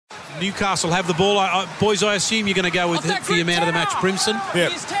Newcastle have the ball. Boys, I assume you're going to go with for your man of the match, Brimson.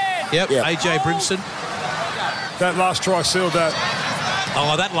 Yep. AJ Brimson. That last try sealed that.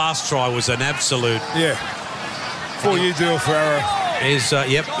 Oh, that last try was an absolute... Yeah. 4-year deal for Arrow. Here's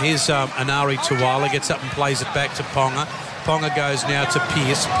Anari Tuwala, gets up and plays it back to Ponga. Ponga goes now to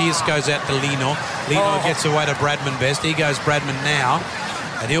Pearce. Pearce goes out to Lino. Lino gets away to Bradman Best. Here goes Bradman now.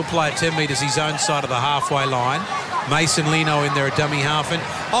 And he'll play at 10 metres his own side of the halfway line. Mason Lino in there at dummy half. And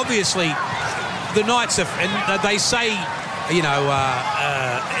obviously, the Knights have... And they say...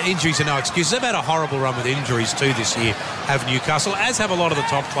 injuries are no excuses. They've had a horrible run with injuries too this year, have Newcastle, as have a lot of the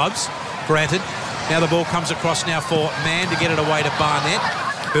top clubs, granted. Now the ball comes across now for Mann to get it away to Barnett.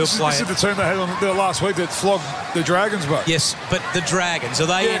 This is the team they had on the last week that flogged the Dragons, but... Yes, but the Dragons, are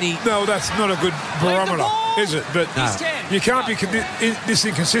they any... No, that's not a good barometer, is it? But no. You can't be this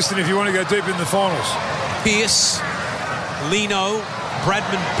inconsistent if you want to go deep in the finals. Pearce, Lino,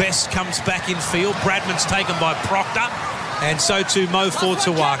 Bradman Best comes back in field. Bradman's taken by Proctor. And so too Mo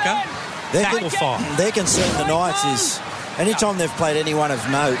Fortuaka. Their concern, the Knights, is anytime they've played anyone of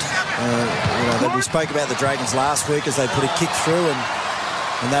note, we spoke about the Dragons last week as they put a kick through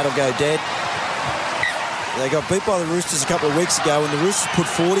and that'll go dead. They got beat by the Roosters a couple of weeks ago and the Roosters put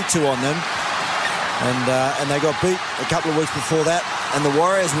 42 on them. And they got beat a couple of weeks before that. And the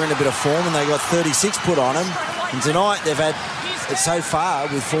Warriors were in a bit of form and they got 36 put on them. And tonight they've had, so far,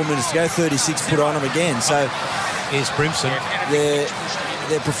 with 4 minutes to go, 36 put on them again. So... Here's Brimson. Their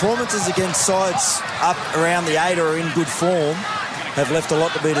performances against sides up around the 8 or in good form have left a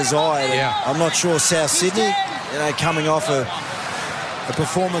lot to be desired. Yeah. I'm not sure South Sydney, coming off a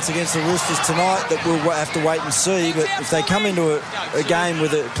performance against the Roosters tonight that we'll have to wait and see. But if they come into a game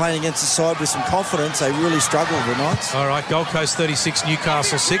with playing against the side with some confidence, they really struggle the Knights. All right, Gold Coast 36,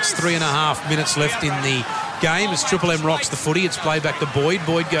 Newcastle 6. 3.5 minutes left in the game as Triple M rocks the footy. It's played back to Boyd.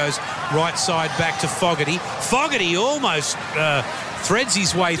 Boyd goes right side back to Fogarty. Fogarty almost threads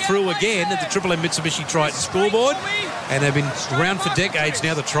his way through again at the Triple M Mitsubishi Triton scoreboard. And they've been around for decades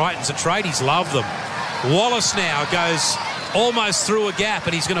now, the Tritons. The tradies love them. Wallace now goes almost through a gap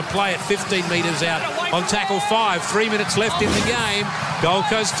and he's going to play it 15 metres out on tackle 5. 3 minutes left in the game. Gold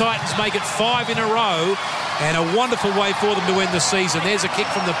Coast Titans make it 5 in a row and a wonderful way for them to end the season. There's a kick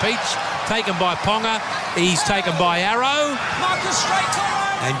from the Peach, taken by Ponga. He's taken by Arrow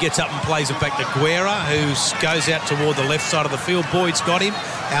and gets up and plays it back to Guerra, who goes out toward the left side of the field. Boyd's got him.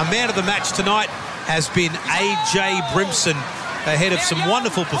 Our man of the match tonight has been AJ Brimson, ahead of some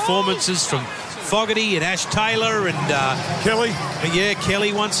wonderful performances from Fogarty and Ash Taylor and Kelly. Yeah,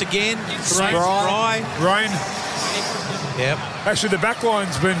 Kelly once again. Rain. Yep. Actually, the back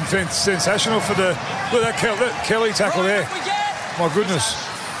line's been sensational for look at that Kelly tackle there. My goodness.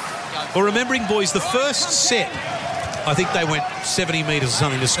 Well, remembering, boys, the first set, I think they went 70 metres or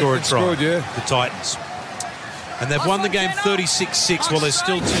something to score a try. The Titans. And they've won the game 36-6. Well, there's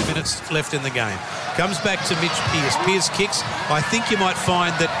still 2 minutes left in the game. Comes back to Mitch Pearce. Pearce kicks. I think you might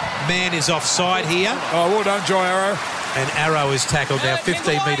find that Mann is offside here. Oh, well done, Jai Arrow. And Arrow is tackled now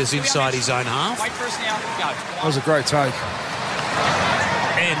 15 metres inside his own half. That was a great take.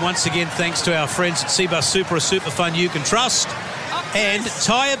 And once again, thanks to our friends at Seabus Super, a super fun you can trust. And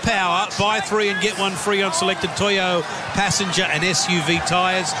Tyre Power, buy 3 and get 1 free on selected Toyo passenger and SUV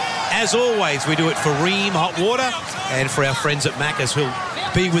tyres. As always, we do it for Rheem Hot Water and for our friends at Macca's who'll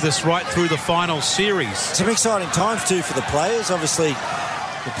be with us right through the final series. Some exciting times too for the players. Obviously,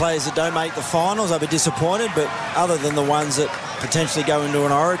 the players that don't make the finals, they'll be disappointed, but other than the ones that potentially go into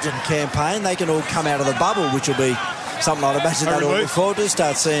an Origin campaign, they can all come out of the bubble, which will be something I'd imagine they'd all look forward to.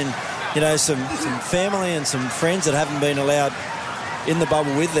 Start seeing, some family and some friends that haven't been allowed in the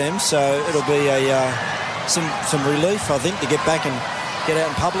bubble with them, so it'll be some relief, I think, to get back and get out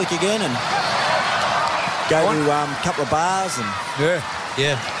in public again and go to a couple of bars and a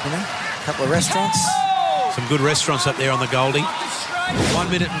couple of restaurants. Some good restaurants up there on the Goldie.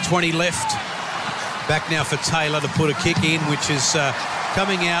 1 minute and 20 left. Back now for Taylor to put a kick in, which is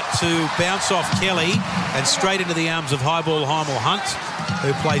coming out to bounce off Kelly and straight into the arms of Highball Heimel Hunt,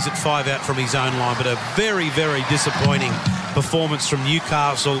 who plays it 5 out from his own line. But a very, very disappointing performance from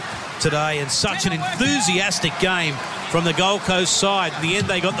Newcastle today, and such an enthusiastic game from the Gold Coast side. In the end,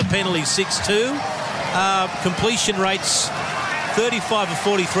 they got the penalty 6-2. Completion rates 35 of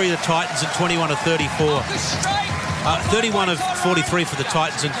 43 the Titans and 21 of 34. 31 of 43 for the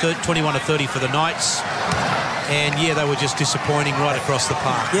Titans and 21 of 30 for the Knights. And, they were just disappointing right across the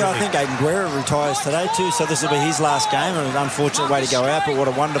park. Yeah, really. I think Aiden Guerra retires today too, so this will be his last game, and an unfortunate way to go out, but what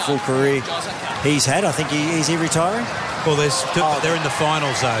a wonderful career he's had. I think is he retiring? Well, they're in the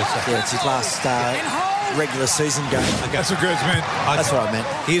finals, though. So. Yeah, it's his last regular season game. Okay. That's what Gert's meant. That's what I meant.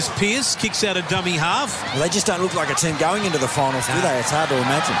 Here's Pearce, kicks out a dummy half. Well, they just don't look like a team going into the finals, do they? It's hard to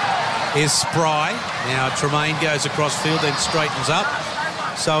imagine. Here's Spry. Now Tremaine goes across field, then straightens up.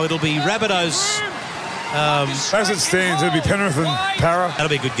 So it'll be Rabbitohs. As it stands, it'll be Penrith and Para. That'll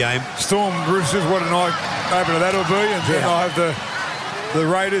be a good game. Storm Roosters, what an eye-opener that'll be. And then I'll have the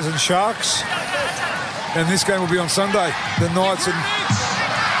Raiders and Sharks. And this game will be on Sunday. The Knights and...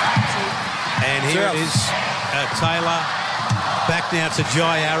 And here it is. Taylor back now to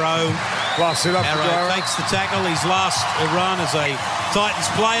Jai Arrow. Last set up. Arrow takes the tackle. His last run as a Titans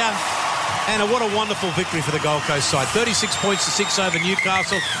player. And what a wonderful victory for the Gold Coast side. 36 points to 6 over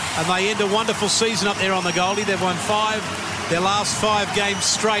Newcastle. And they end a wonderful season up there on the Goldie. They've won their last 5 games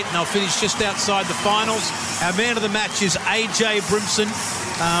straight, and they'll finish just outside the finals. Our man of the match is AJ Brimson,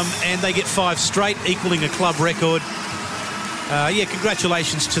 and they get 5 straight, equaling a club record.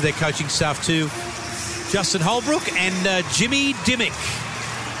 Congratulations to their coaching staff too. Justin Holbrook and Jimmy Dimmick.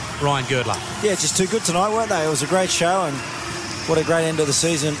 Ryan Girdler. Yeah, just too good tonight, weren't they? It was a great show, and what a great end of the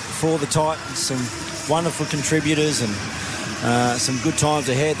season for the Titans. Some wonderful contributors and some good times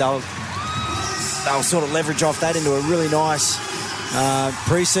ahead. They'll sort of leverage off that into a really nice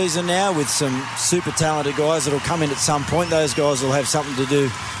pre-season now with some super talented guys that will come in at some point. Those guys will have something to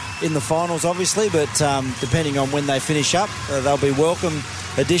do in the finals, obviously, but depending on when they finish up, they'll be welcome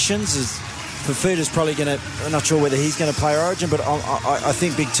additions. Fafita's probably going to... I'm not sure whether he's going to play Origin, but I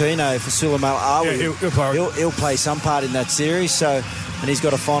think Big Tino for Sulamalawi, he'll play some part in that series. So, and he's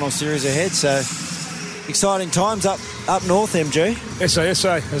got a final series ahead. So, exciting times up north, MG. SA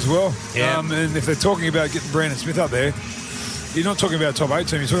as well. Yeah. And if they're talking about getting Brandon Smith up there, you're not talking about a top 8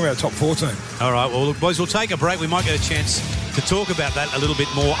 team, you're talking about a top 4 team. All right, well, look, boys, we'll take a break. We might get a chance to talk about that a little bit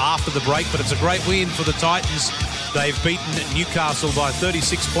more after the break, but it's a great win for the Titans. They've beaten Newcastle by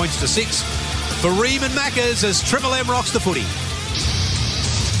 36 points to 6. For Ream and Maccas as Triple M rocks the footy.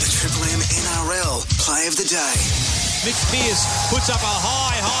 The Triple M NRL Play of the Day. Mitch Pearce puts up a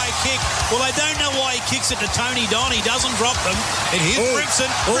high kick. Well, they don't know why he kicks it to Tony Don. He doesn't drop them. And here's Brimson.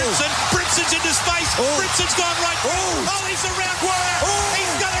 Brimson's into space. Brimson's gone right. He's around corner.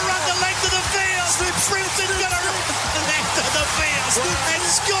 He's going to run the length of the field. Brimson's going to run the length of the field and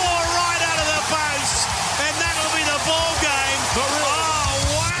score right out of the post. And that'll be the ball game.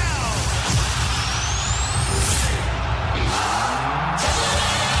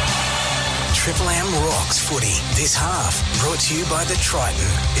 Triple M rocks footy. This half brought to you by the Triton.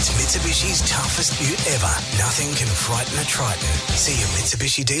 It's Mitsubishi's toughest ute ever. Nothing can frighten a Triton. See your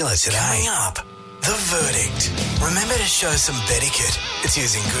Mitsubishi dealer today. Coming up, the verdict. Remember to show some etiquette. It's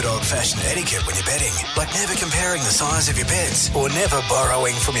using good old-fashioned etiquette when you're betting, like never comparing the size of your bets or never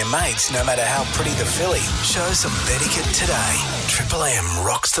borrowing from your mates, no matter how pretty the filly. Show some etiquette today. Triple M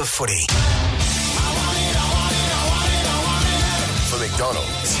rocks the footy. For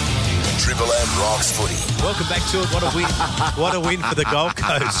McDonald's, Triple M rocks footy. Welcome back to it. What a win. What a win for the Gold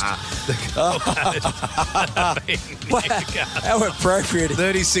Coast. How appropriate.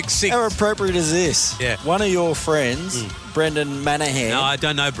 36-6. How appropriate is this? Yeah. One of your friends, Brendan Manahan. No, I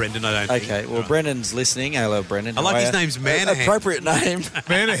don't know Brendan, I don't think. Okay, well, Brendan's listening. Hello, Brendan. I like his name's Manahan. Appropriate name.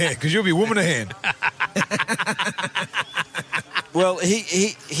 Manahan, because you'll be Womanahan. Well,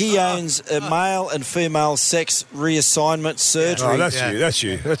 he owns a male and female sex reassignment surgery. Oh, that's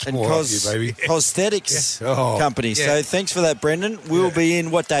you. That's and more like you, baby. Prosthetics company. Yeah. So thanks for that, Brendan. We'll be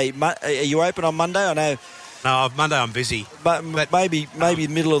in, what day? Are you open on Monday? I know. No, Monday I'm busy. But maybe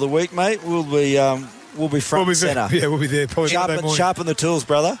middle of the week, mate. We'll be front and centre. Yeah, we'll be there. Probably sharpen the tools,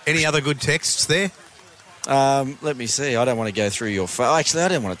 brother. Any other good texts there? Let me see. I don't want to go through your phone. Actually, I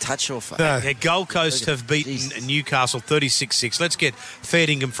don't want to touch your phone. No. Yeah, Gold Coast have beaten Newcastle 36-6. Let's get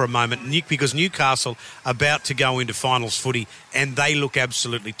Fairdingham for a moment, because Newcastle are about to go into finals footy, and they look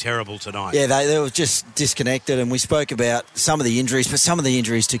absolutely terrible tonight. Yeah, they were just disconnected, and we spoke about some of the injuries, but some of the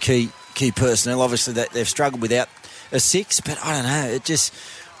injuries to key personnel. Obviously, they've struggled without a 6, but I don't know.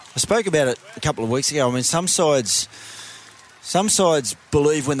 I spoke about it a couple of weeks ago. I mean, some sides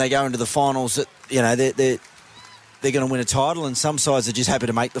believe when they go into the finals that they're going to win a title, and some sides are just happy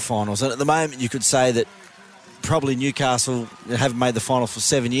to make the finals. And at the moment, you could say that probably Newcastle haven't made the finals for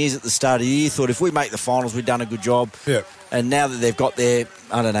 7 years at the start of the year. Thought if we make the finals, we've done a good job. Yeah. And now that they've got there,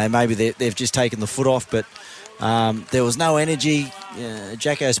 I don't know, maybe they've just taken the foot off. But there was no energy.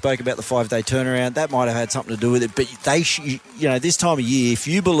 Jacko spoke about the 5-day turnaround. That might have had something to do with it. But this time of year, if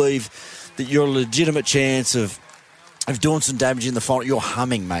you believe that you're a legitimate chance of doing some damage in the final, you're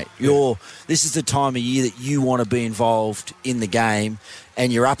humming, mate. This is the time of year that you want to be involved in the game,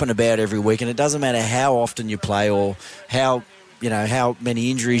 and you're up and about every week. And it doesn't matter how often you play or how how many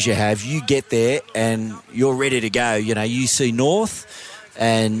injuries you have. You get there and you're ready to go. You see North,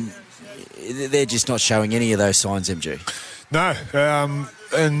 and they're just not showing any of those signs, MG. No,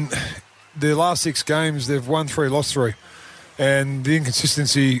 and their last 6 games, they've won 3, lost 3. And the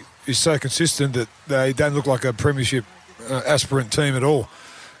inconsistency is so consistent that they don't look like a premiership aspirant team at all.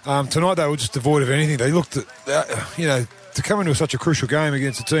 Tonight they were just devoid of anything. They looked at, to come into such a crucial game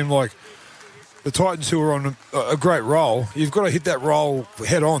against a team like the Titans, who are on a great roll, you've got to hit that roll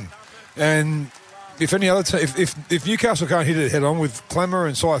head on. And if any other team, if Newcastle can't hit it head on with Clemmer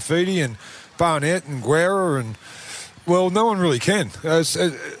and Saifidi and Barnett and Guerra, and well, no one really can.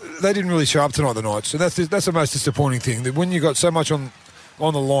 They didn't really show up tonight, the Knights, and that's the most disappointing thing. That when you got so much on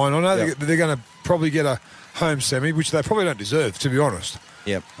the line, I know they're going to probably get a home semi, which they probably don't deserve, to be honest.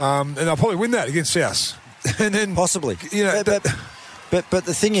 Yep. And they'll probably win that against South, and then possibly. But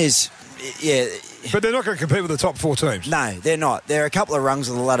the thing is. Yeah, but they're not going to compete with the top 4 teams. No, they're not. They're a couple of rungs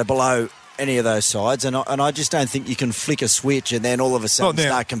of the ladder below any of those sides, and I just don't think you can flick a switch and then all of a sudden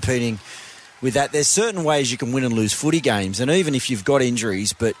start competing with that. There's certain ways you can win and lose footy games, and even if you've got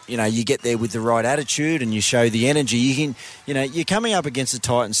injuries, but you get there with the right attitude and you show the energy, you can. You're coming up against the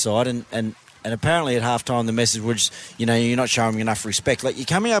Titans side, and apparently at halftime the message was, you're not showing enough respect. Like, you're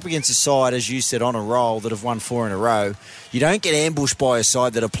coming up against a side, as you said, on a roll that have won 4 in a row. You don't get ambushed by a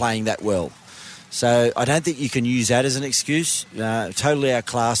side that are playing that well. So I don't think you can use that as an excuse. Totally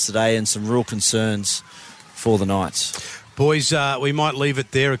outclassed today, and some real concerns for the Knights. Boys, we might leave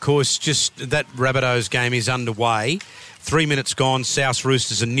it there. Of course, just that Rabbitohs game is underway. 3 minutes gone, South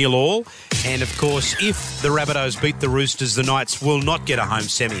Roosters are 0-0. And, of course, if the Rabbitohs beat the Roosters, the Knights will not get a home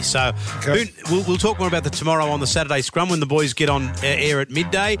semi. So we'll talk more about that tomorrow on the Saturday scrum when the boys get on air at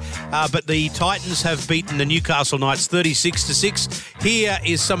midday. But the Titans have beaten the Newcastle Knights 36-6. Here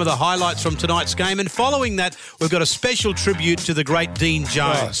is some of the highlights from tonight's game. And following that, we've got a special tribute to the great Dean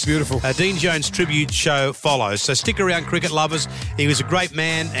Jones. Oh, beautiful. Dean Jones' tribute show follows. So stick around, cricket lovers. He was a great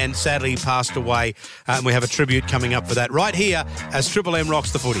man, and sadly he passed away. And we have a tribute coming up for that right here as Triple M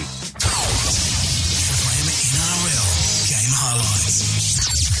rocks the footy. Triple M NRL game highlights.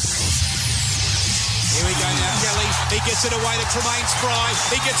 Here we go now, Kelly. He gets it away to Tremaine Spry.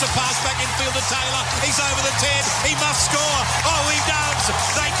 He gets a pass back infield to Taylor. He's over the 10. He must score. Oh, he does.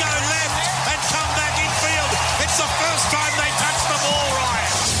 They go left and come back infield. It's the first time they touch the ball,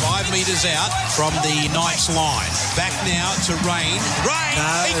 Ryan. 5 metres out from the Knights line. Back now to Rain.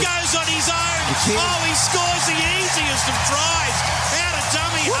 He goes on his own. Oh, he scores the easiest of tries. Out of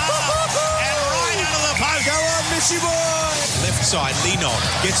dummy half. And right out of the post. Go on, Missy boy. Left side, Lino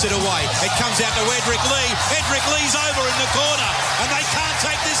gets it away. It comes out to Edric Lee. Edric Lee's over in the corner. And they can't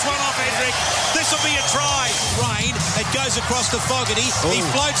take this one off Edric. This will be a try. Rain, it goes across to Fogarty. He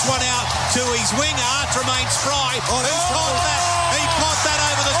floats one out to his winger, Tremaine Spry. Who caught that? He caught that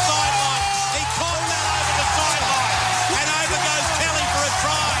over the sideline. He caught that over the sideline. And over goes Kelly for a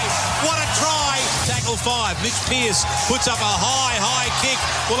try. What a try. Tackle 5. Mitch Pearce puts up a high kick.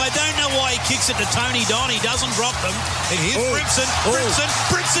 Well, they don't know why he kicks it to Tony Don. He doesn't drop them. And here's Brimson.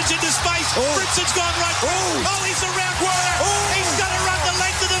 Brimson's into space. Brimson's gone right through. Oh, he's around corner. He's going to run the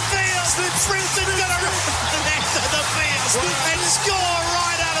length of the field. Brimson's going to run the length of the field and score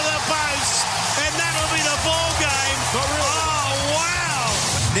right out of the post. And that'll be the ball game. Oh, wow.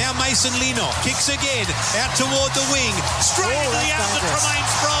 Now Mason Lino kicks again out toward the wing. Straight into the arms of Tremaine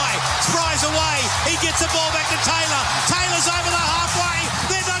Spry. Spry's away. He gets the ball back to Taylor. Taylor's over the halfway.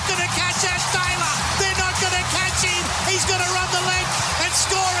 They're not going to catch Ash Taylor. They're not going to catch him. He's going to run the length and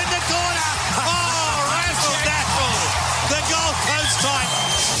score in the corner. Oh, razzle-dazzle. The Gold Coast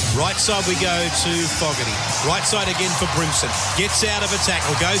Titans. Right side we go to Fogarty. Right side again for Brimson. Gets out of a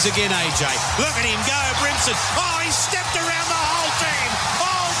tackle. Goes again, AJ. Look at him go, Brimson. Oh, he stepped around the whole team.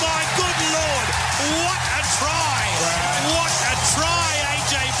 Oh, my good Lord. What a try. What a try,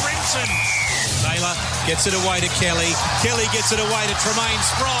 AJ Brimson. Taylor gets it away to Kelly. Kelly gets it away to Tremaine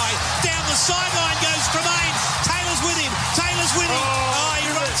Spry. Down the sideline goes Tremaine. Taylor's with him. Taylor's with him. Oh, he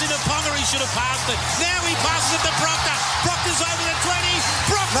runs into Ponga. He should have passed it. Now he passes it to Proctor. Proctor's over the 20.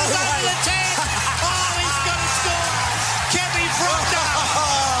 Proctor's over the 10. Oh, he's got to score. Kevin Proctor.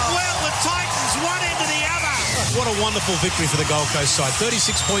 Well, the Titans one end to the other. What a wonderful victory for the Gold Coast side.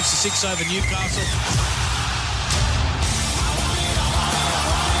 36 points to 6 over Newcastle.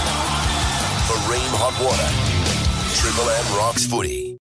 Marine Hot Water. Triple M rocks footy.